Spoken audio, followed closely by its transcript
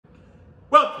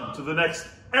Welcome to the next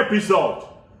episode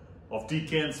of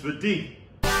Decants with D.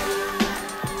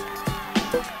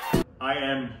 I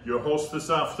am your host this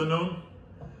afternoon.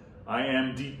 I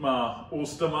am Dietmar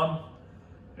Ostermann,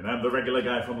 and I'm the regular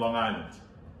guy from Long Island.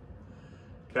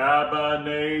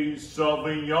 Cabernet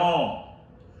Sauvignon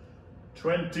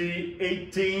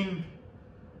 2018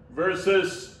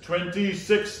 versus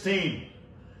 2016.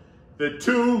 The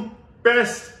two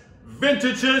best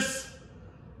vintages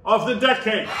of the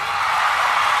decade.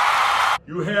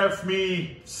 You have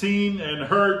me seen and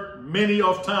heard many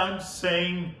of times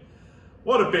saying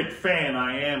what a big fan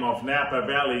I am of Napa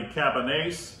Valley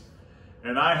Cabernets,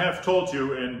 and I have told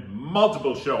you in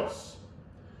multiple shows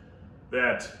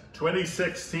that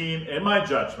 2016, in my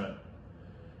judgment,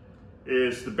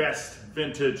 is the best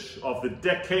vintage of the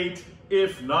decade,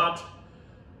 if not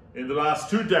in the last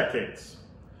 2 decades,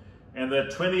 and that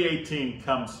 2018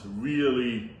 comes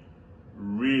really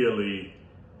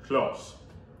close.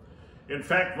 In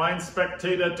fact, Wine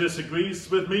Spectator disagrees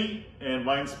with me, and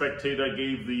Wine Spectator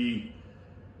gave the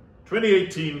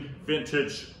 2018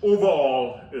 vintage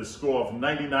overall a score of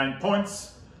 99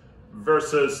 points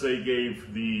versus they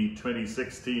gave the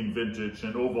 2016 vintage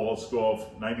an overall score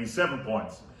of 97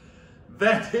 points.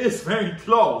 That is very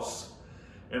close,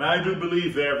 and I do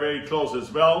believe they're very close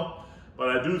as well, but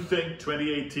I do think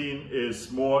 2018 is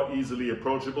more easily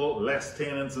approachable, less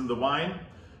tannins in the wine,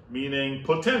 meaning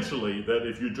potentially that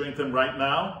if you drink them right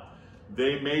now,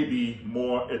 they may be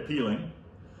more appealing.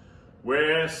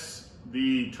 Whereas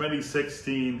the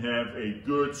 2016 have a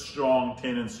good, strong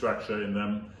tannin structure in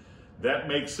them. That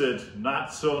makes it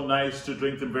not so nice to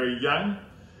drink them very young,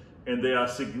 and they are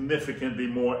significantly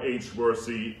more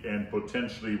age-worthy and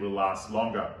potentially will last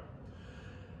longer.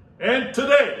 And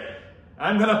today,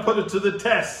 I'm gonna put it to the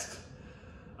test.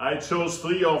 I chose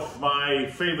 3 of my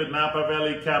favorite Napa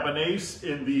Valley Cabernets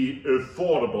in the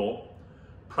affordable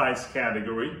price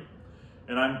category.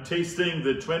 And I'm tasting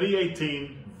the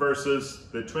 2018 versus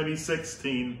the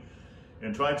 2016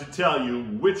 and trying to tell you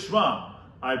which one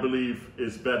I believe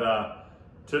is better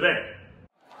today.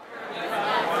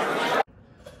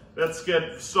 Let's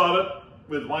get started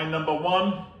with wine number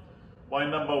 1. Wine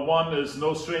number 1 is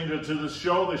no stranger to the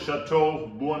show, the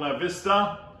Chateau Buena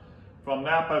Vista from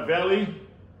Napa Valley.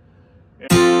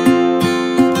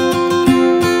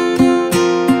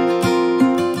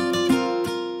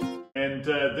 And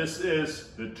this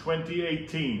is the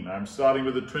 2018. I'm starting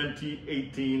with the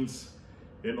 2018s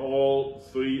in all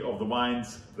 3 of the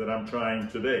wines that I'm trying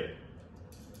today.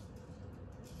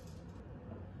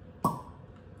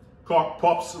 Cork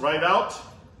pops right out.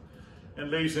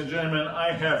 And ladies and gentlemen,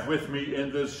 I have with me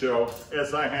in this show,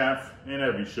 as I have in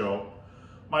every show,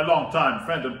 my longtime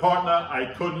friend and partner. I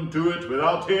couldn't do it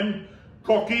without him,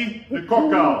 Corky the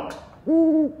Corkout.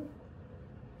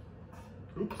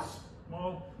 Oops,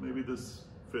 well, maybe this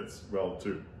fits well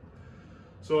too.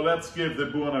 So let's give the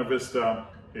Buena Vista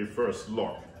a first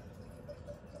look.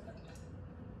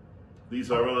 These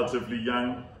are relatively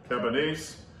young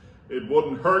Cabernets. It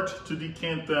wouldn't hurt to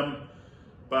decant them,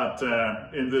 but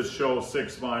in this show,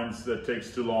 6 wines, that takes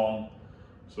too long.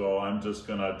 So I'm just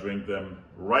gonna drink them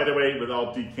right away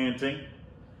without decanting.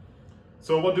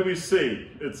 So what do we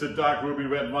see? It's a dark ruby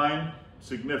red wine,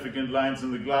 significant lines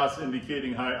in the glass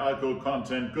indicating high alcohol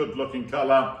content, good looking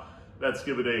color. Let's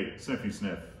give it a sniffy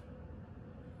sniff.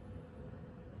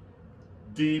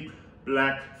 Deep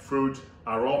black fruit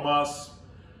aromas,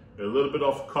 a little bit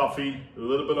of coffee, a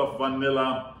little bit of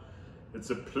vanilla.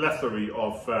 It's a plethora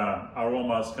of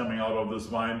aromas coming out of this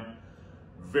wine.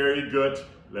 Very good.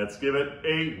 Let's give it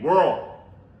a whirl.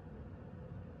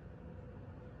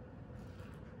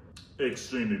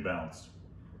 Extremely balanced.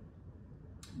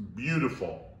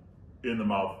 Beautiful in the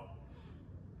mouth.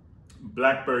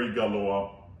 Blackberry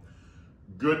galore.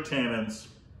 Good tannins,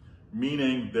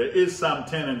 meaning there is some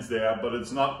tannins there, but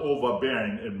it's not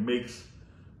overbearing. It makes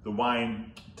the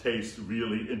wine taste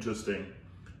really interesting.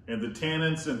 And the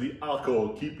tannins and the alcohol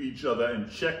keep each other in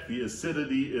check. The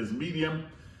acidity is medium.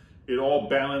 It all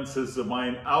balances the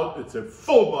wine out. It's a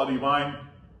full body wine.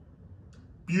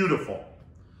 Beautiful.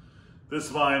 This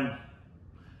wine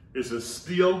is a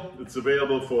steal. It's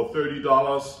available for $30.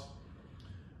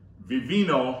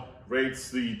 Vivino rates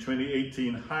the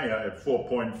 2018 higher at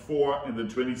 4.4 and the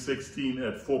 2016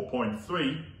 at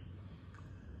 4.3.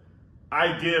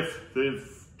 I give the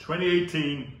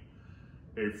 2018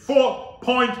 a 4.6,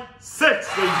 ladies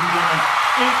and gentlemen.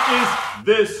 It is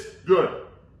this good.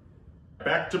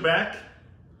 Back to back.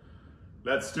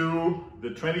 Let's do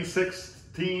the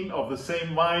 2016 of the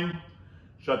same wine,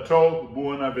 Chateau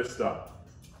Buena Vista.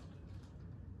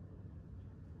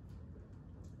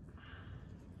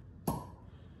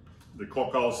 The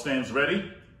cockle stands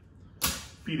ready.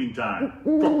 Feeding time.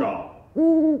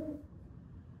 Cockle.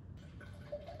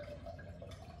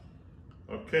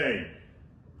 Okay.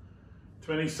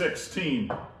 2016.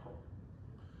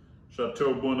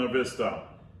 Chateau Buena Vista.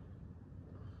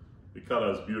 The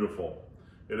color is beautiful.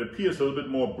 It appears a little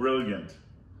bit more brilliant.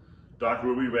 Dark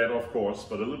ruby red, of course,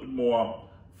 but a little bit more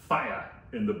fire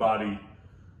in the body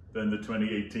than the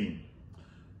 2018.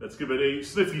 Let's give it a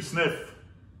sniffy sniff.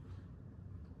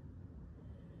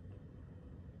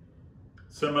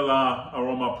 Similar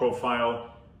aroma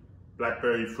profile.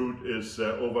 Blackberry fruit is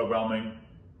overwhelming.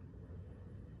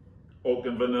 Oak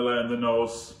and vanilla in the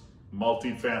nose,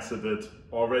 multifaceted,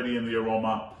 already in the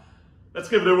aroma. Let's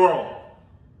give it a whirl.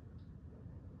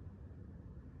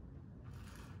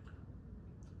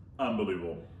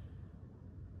 Unbelievable.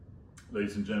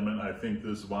 Ladies and gentlemen, I think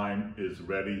this wine is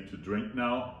ready to drink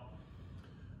now.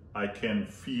 I can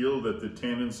feel that the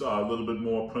tannins are a little bit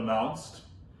more pronounced.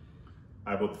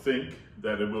 I would think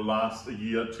that it will last a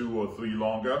year, 2 or 3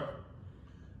 longer.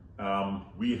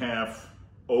 We have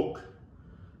oak,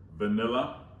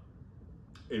 vanilla,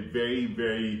 a very,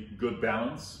 very good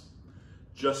balance,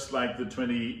 just like the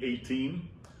 2018,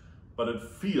 but it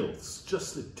feels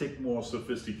just a tick more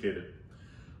sophisticated.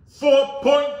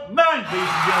 4.9, ladies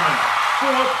and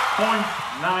gentlemen,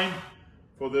 4.9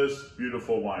 for this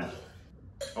beautiful wine.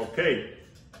 Okay,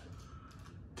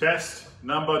 test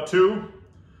number 2.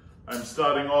 I'm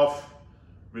starting off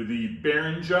with the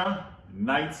Beringer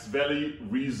Knights Valley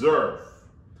Reserve.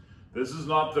 This is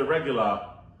not the regular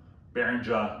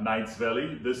Beringer Knights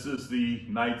Valley. This is the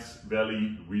Knights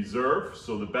Valley Reserve,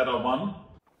 so the better one.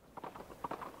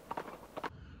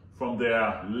 From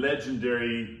their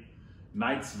legendary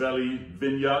Knights Valley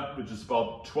vineyard, which is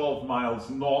about 12 miles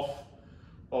north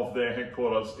of their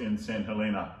headquarters in St.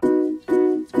 Helena.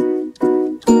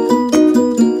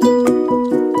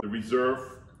 The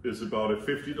Reserve is about a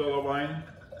 $50 wine,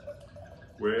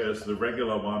 whereas the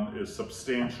regular one is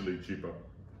substantially cheaper.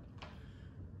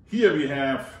 Here we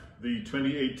have the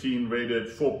 2018 rated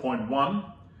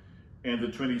 4.1 and the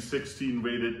 2016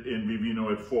 rated in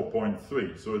Vivino at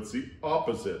 4.3. So it's the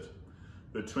opposite.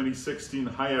 The 2016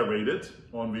 higher rated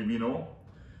on Vivino,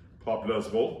 popular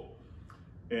as well.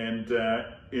 And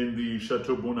in the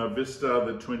Chateau Buena Vista,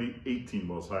 the 2018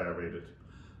 was higher rated.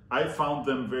 I found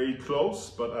them very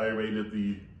close, but I rated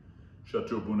the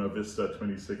Chateau Buena Vista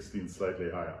 2016 slightly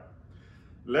higher.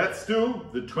 Let's do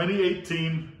the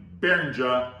 2018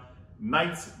 Beringer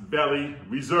Knights Valley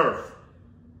Reserve.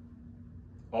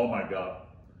 Oh my God.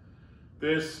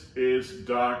 This is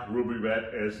dark ruby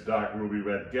red as dark ruby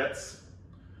red gets.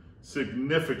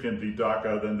 Significantly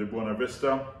darker than the Buena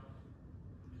Vista.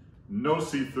 No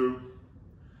see-through.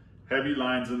 Heavy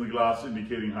lines in the glass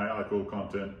indicating high alcohol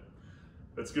content.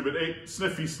 Let's give it a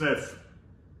sniffy sniff.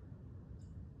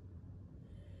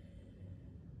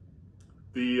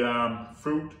 The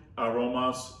fruit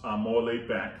aromas are more laid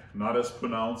back, not as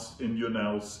pronounced in your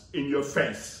nose, in your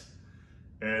face,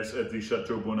 as at the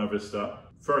Chateau Buena Vista.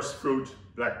 First fruit,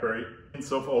 blackberry,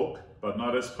 hints of oak, but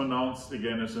not as pronounced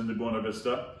again as in the Buena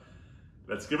Vista.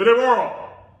 Let's give it a whirl.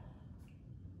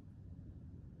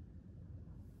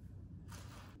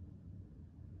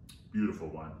 Beautiful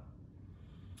wine.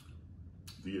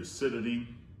 The acidity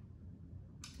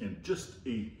and just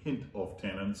a hint of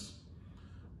tannins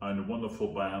are in a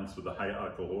wonderful balance with the high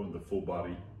alcohol in the full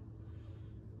body.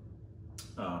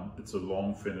 It's a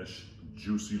long finish,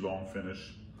 juicy long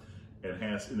finish. It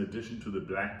has, in addition to the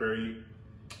blackberry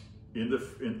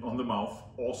on the mouth,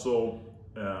 also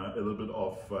a little bit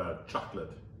of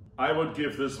chocolate. I would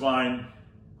give this wine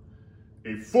a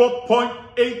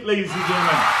 4.8, ladies and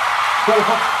gentlemen.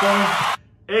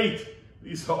 4.8.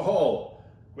 These are all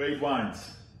great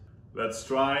wines. Let's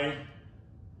try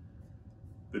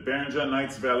the Beringer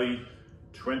Knights Valley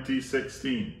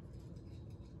 2016.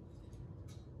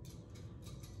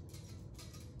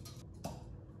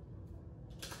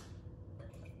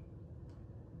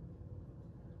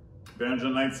 Beringer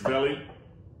Knights Valley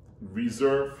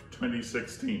Reserve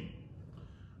 2016.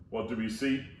 What do we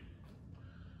see?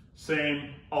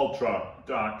 Same ultra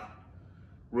dark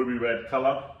ruby red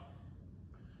color.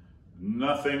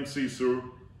 Nothing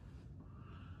see-through.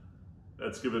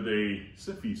 Let's give it a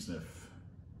sniffy sniff.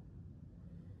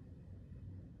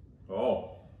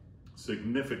 Oh,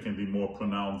 significantly more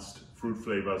pronounced fruit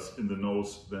flavors in the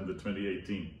nose than the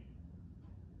 2018.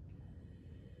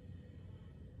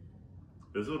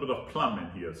 There's a little bit of plum in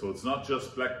here, so it's not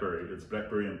just blackberry, it's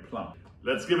blackberry and plum.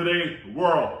 Let's give it a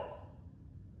whirl.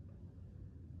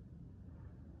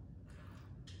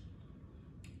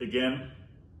 Again,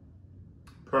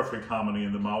 perfect harmony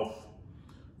in the mouth,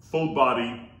 full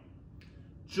body,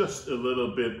 just a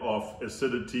little bit of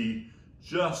acidity,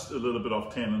 just a little bit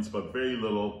of tannins, but very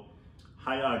little.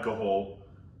 High alcohol,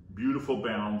 beautiful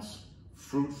balance,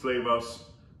 fruit flavors,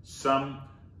 some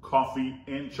coffee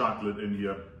and chocolate in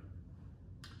here.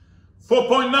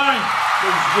 4.9,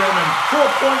 ladies and gentlemen,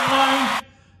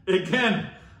 4.9. Again,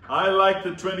 I like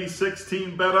the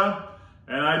 2016 better,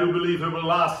 and I do believe it will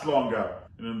last longer.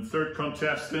 And in the third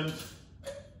contestant,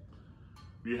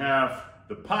 we have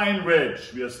the Pine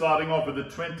Ridge. We are starting off with the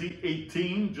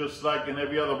 2018, just like in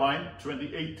every other wine.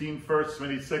 2018 first,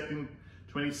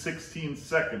 2016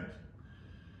 second.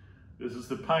 This is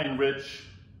the Pine Ridge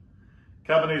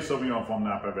Cabernet Sauvignon from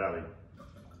Napa Valley.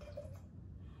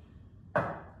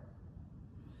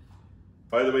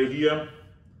 By the way, here,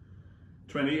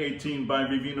 2018 by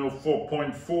Vivino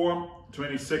 4.4,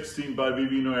 2016 by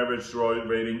Vivino average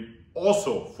rating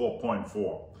also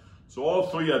 4.4. So all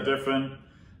three are different.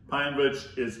 Pine Ridge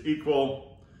is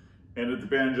equal, and at the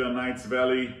Beringer Knights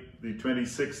Valley, the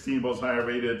 2016 was higher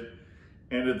rated,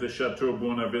 and at the Chateau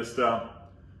Buena Vista,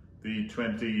 the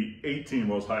 2018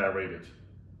 was higher rated.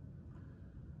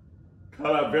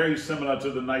 Color very similar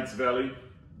to the Knights Valley.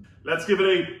 Let's give it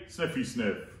a sniffy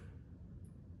sniff.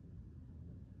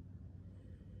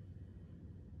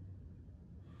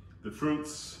 The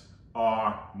fruits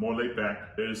are more laid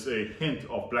back. There's a hint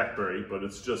of blackberry, but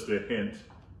it's just a hint.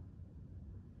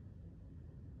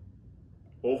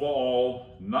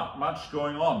 Overall, not much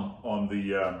going on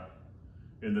the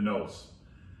in the nose.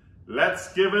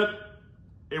 Let's give it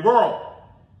a whirl.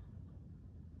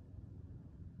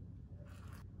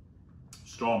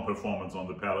 Strong performance on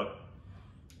the palate.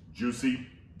 Juicy,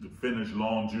 the finish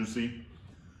long juicy,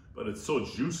 but it's so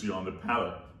juicy on the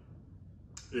palate.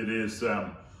 It is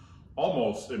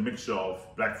almost a mixture of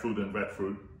black fruit and red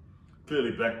fruit.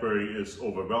 Clearly blackberry is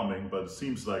overwhelming, but it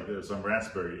seems like there's some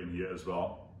raspberry in here as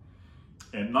well.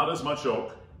 And not as much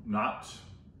oak, not,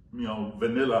 you know,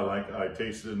 vanilla like I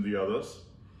tasted in the others.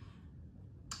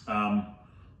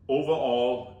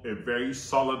 Overall, a very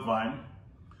solid wine,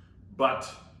 but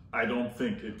I don't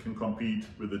think it can compete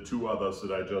with the two others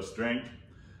that I just drank.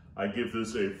 I give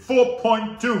this a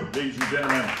 4.2, ladies and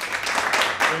gentlemen.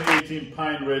 2018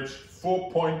 Pine Ridge,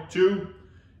 4.2,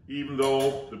 even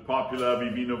though the popular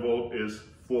Vivino vote is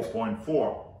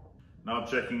 4.4. Now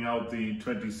checking out the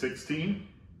 2016.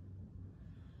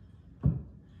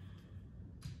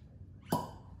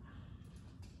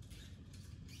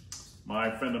 My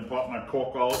friend and partner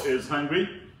Corkall is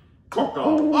hungry.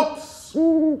 Corkall, ups!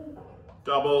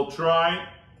 Double try.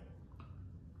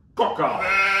 Corkall.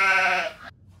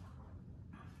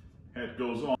 Head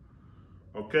goes on.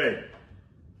 Okay.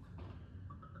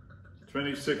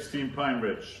 2016 Pine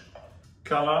Ridge.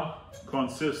 Color,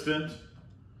 consistent.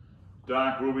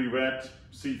 Dark ruby red.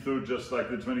 See-through just like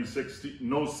the 2016.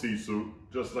 No see-through,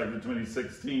 just like the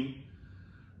 2016.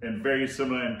 And very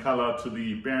similar in color to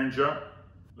the Beringer.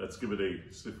 Let's give it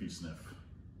a sniffy sniff.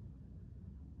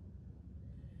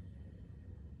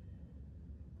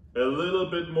 A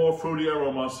little bit more fruity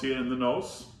aromas here in the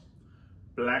nose.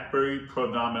 Blackberry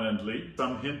predominantly.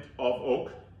 Some hint of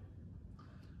oak.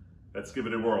 Let's give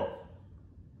it a whirl.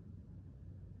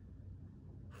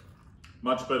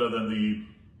 Much better than the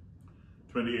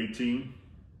 2018.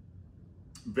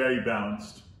 Very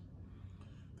balanced.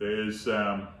 There is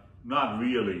not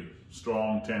really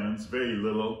strong tannins, very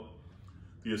little.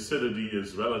 The acidity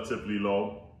is relatively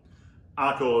low.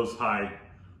 Alcohol is high.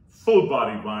 Full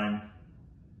body wine.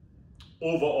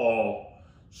 Overall,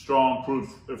 strong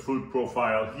fruit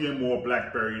profile. Here more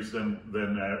blackberries than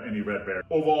any red berry.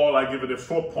 Overall, I give it a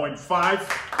 4.5.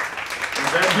 And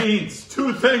that means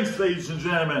two things, ladies and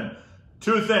gentlemen.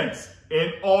 Two things.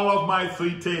 In all of my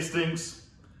three tastings,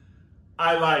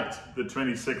 I liked the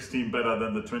 2016 better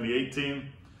than the 2018.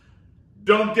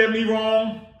 Don't get me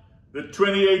wrong. The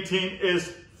 2018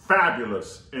 is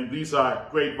fabulous, and these are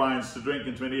great wines to drink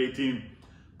in 2018,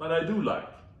 but I do like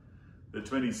the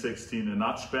 2016 a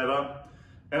notch better.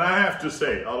 And I have to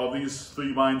say, out of these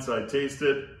three wines I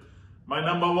tasted, my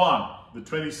number one, the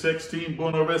 2016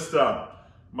 Buena Vista.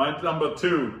 My number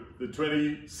two, the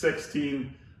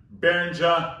 2016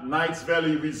 Beringer Knights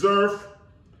Valley Reserve.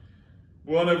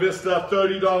 Buena Vista,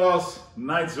 $30,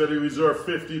 Knights Valley Reserve,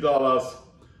 $50.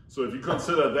 So if you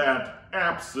consider that,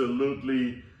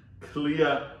 absolutely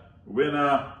clear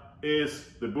winner is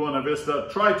the Buena Vista.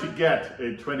 Try to get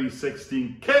a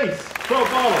 2016 case,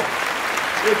 $12.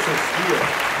 It's a steal.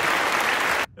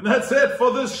 And that's it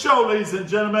for this show, ladies and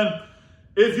gentlemen.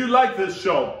 If you like this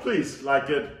show, please like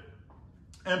it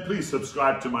and please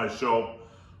subscribe to my show.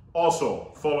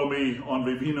 Also, follow me on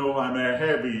Vivino. I'm a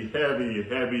heavy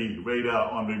rater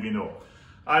on Vivino.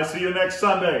 I see you next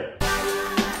Sunday.